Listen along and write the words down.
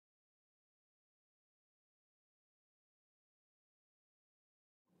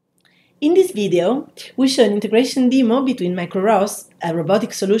In this video, we show an integration demo between micro-ROS, a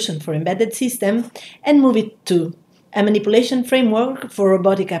robotic solution for embedded system, and MoveIt 2, a manipulation framework for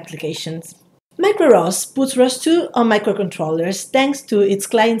robotic applications. Micro-ROS puts ROS2 on microcontrollers thanks to its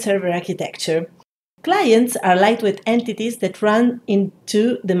client-server architecture. Clients are lightweight entities that run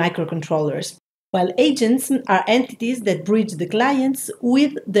into the microcontrollers, while agents are entities that bridge the clients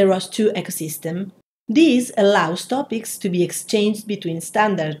with the ROS2 ecosystem. This allows topics to be exchanged between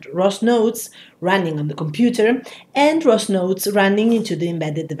standard ROS nodes running on the computer and ROS nodes running into the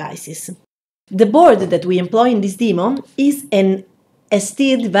embedded devices. The board that we employ in this demo is an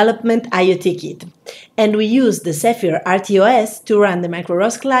ST Development IoT kit, and we use the Zephyr RTOS to run the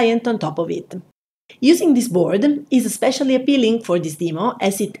micro-ROS client on top of it. Using this board is especially appealing for this demo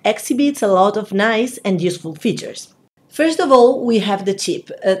as it exhibits a lot of nice and useful features. First of all, we have the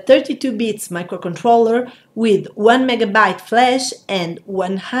chip, a 32 bits microcontroller with 1 MB flash and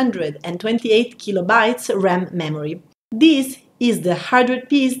 128 KB RAM memory. This is the hardware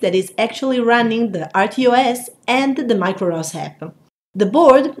piece that is actually running the RTOS and the micro-ROS app. The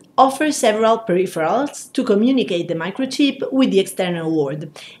board offers several peripherals to communicate the microchip with the external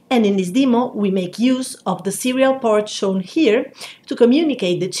world, and in this demo we make use of the serial port shown here to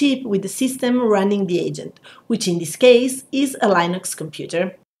communicate the chip with the system running the agent, which in this case is a Linux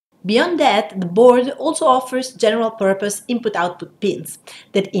computer. Beyond that, the board also offers general-purpose input-output pins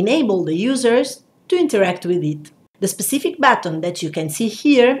that enable the users to interact with it. The specific button that you can see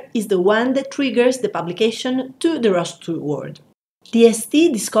here is the one that triggers the publication to the ROS2 world. The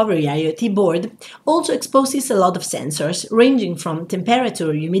ST Discovery IoT board also exposes a lot of sensors, ranging from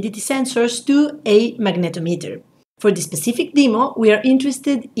temperature humidity sensors to a magnetometer. For this specific demo, we are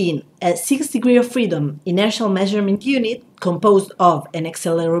interested in a 6 degrees of freedom Inertial Measurement Unit composed of an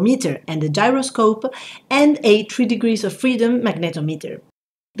accelerometer and a gyroscope and a 3 degrees of freedom magnetometer.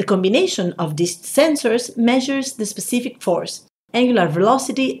 The combination of these sensors measures the specific force, angular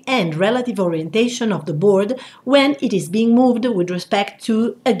velocity and relative orientation of the board when it is being moved with respect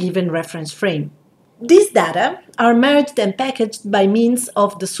to a given reference frame. These data are merged and packaged by means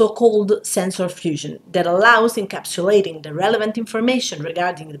of the so-called sensor fusion that allows encapsulating the relevant information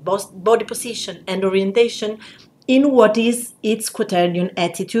regarding the body position and orientation in what is its quaternion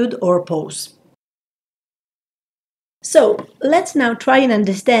attitude or pose. So, let's now try and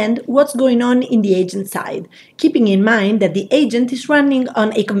understand what's going on in the agent side, keeping in mind that the agent is running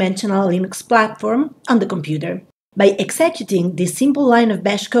on a conventional Linux platform on the computer. By executing this simple line of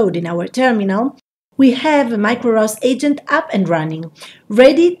bash code in our terminal, we have a micro-ROS agent up and running,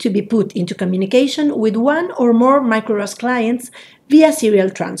 ready to be put into communication with one or more micro-ROS clients via serial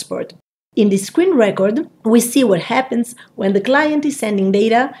transport. In this screen record, we see what happens when the client is sending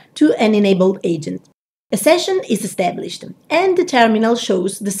data to an enabled agent. A session is established, and the terminal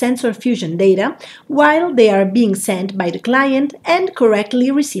shows the sensor fusion data while they are being sent by the client and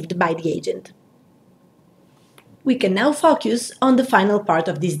correctly received by the agent. We can now focus on the final part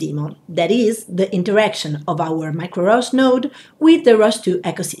of this demo, that is, the interaction of our micro-ROS node with the ROS2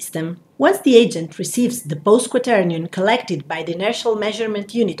 ecosystem. Once the agent receives the post-quaternion collected by the Inertial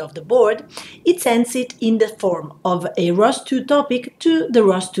Measurement Unit of the board, it sends it in the form of a ROS2 topic to the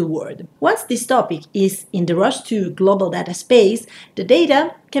ROS2 world. Once this topic is in the ROS2 global data space, the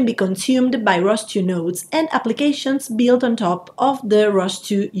data can be consumed by ROS2 nodes and applications built on top of the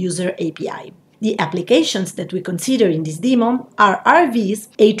ROS2 user API. The applications that we consider in this demo are Rviz,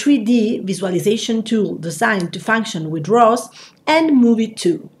 a 3D visualization tool designed to function with ROS, and MoveIt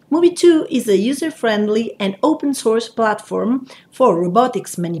 2. MoveIt 2 is a user-friendly and open-source platform for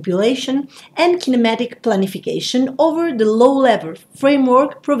robotics manipulation and kinematic planification over the low-level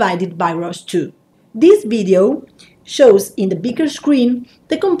framework provided by ROS2. This video shows in the bigger screen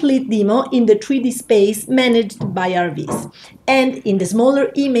the complete demo in the 3D space managed by Rviz, and in the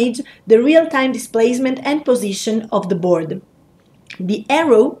smaller image the real-time displacement and position of the board. The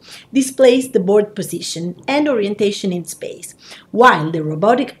arrow displays the board position and orientation in space, while the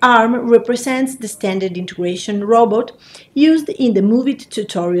robotic arm represents the standard integration robot used in the MoveIt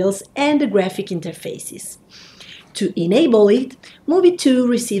tutorials and the graphic interfaces. To enable it, MoveIt 2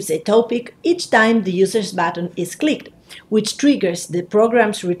 receives a topic each time the user's button is clicked, which triggers the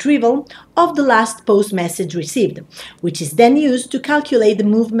program's retrieval of the last post message received, which is then used to calculate the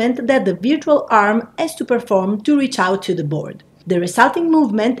movement that the virtual arm has to perform to reach out to the board. The resulting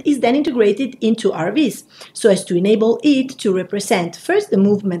movement is then integrated into Rviz, so as to enable it to represent first the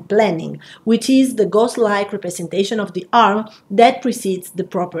movement planning, which is the ghost-like representation of the arm that precedes the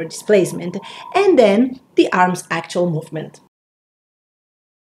proper displacement, and then the arm's actual movement.